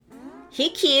Hey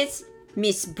kids,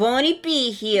 Miss Bonnie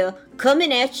B here,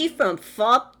 coming at you from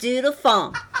Fop Doodle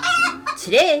Farm.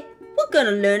 Today, we're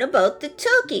gonna learn about the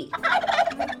turkey.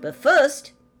 But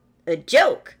first, a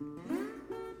joke.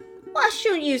 Why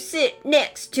should you sit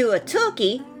next to a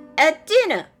turkey at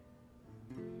dinner?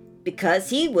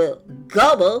 Because he will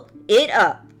gobble it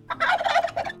up.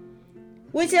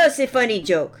 What else a funny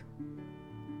joke?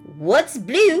 What's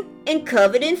blue and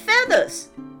covered in feathers?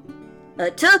 A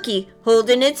turkey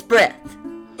holding its breath.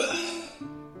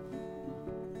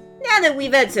 Now that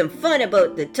we've had some fun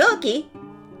about the turkey,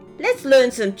 let's learn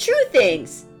some true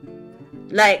things.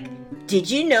 Like,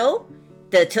 did you know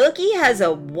the turkey has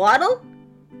a wattle?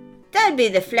 That'd be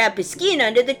the flappy skin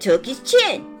under the turkey's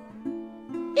chin.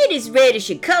 It is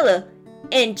reddish in color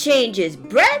and changes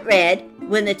bright red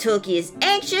when the turkey is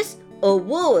anxious or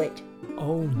worried.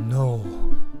 Oh no.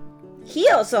 He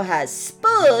also has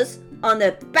spurs on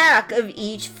the back of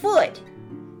each foot.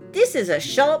 This is a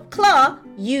sharp claw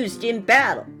used in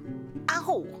battle.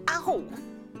 Ow! Ow!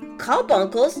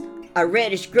 Carbuncles are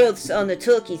reddish growths on the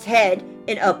turkey's head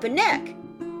and upper neck,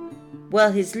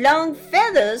 while his long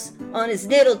feathers on his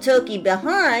little turkey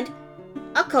behind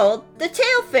are called the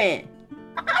tail fan.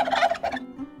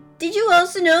 Did you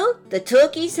also know the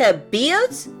turkeys have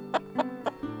beards?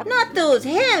 Not those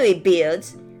hairy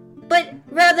beards, but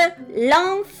rather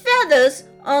long feathers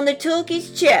on the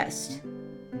turkey's chest.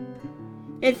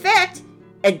 In fact,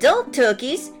 adult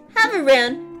turkeys have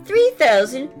around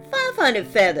 3,500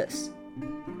 feathers.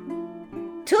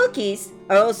 Turkeys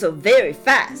are also very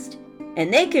fast,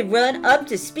 and they can run up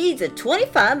to speeds of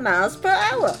 25 miles per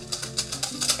hour.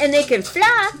 And they can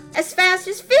fly as fast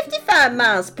as 55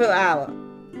 miles per hour.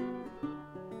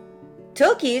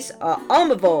 Turkeys are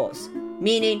omnivores,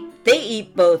 meaning they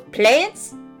eat both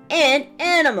plants and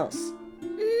animals.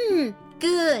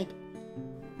 Good.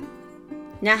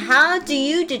 Now, how do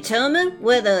you determine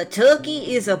whether a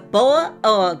turkey is a boy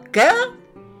or a girl?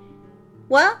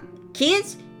 Well,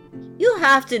 kids, you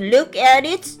have to look at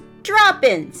its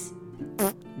droppings.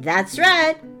 That's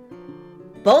right.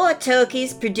 Boy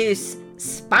turkeys produce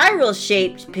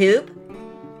spiral-shaped poop,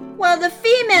 while the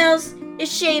females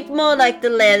is shaped more like the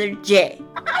letter J.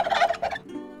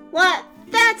 Well,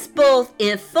 that's both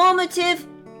informative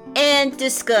and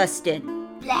disgusting.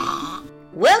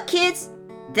 Well, kids,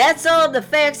 that's all the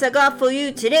facts I got for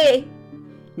you today.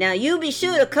 Now you be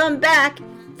sure to come back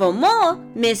for more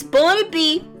Miss Bonnie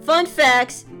B fun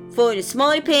facts for the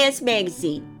Smarty Pants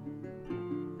magazine.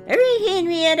 Alright,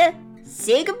 Henrietta,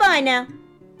 say goodbye now.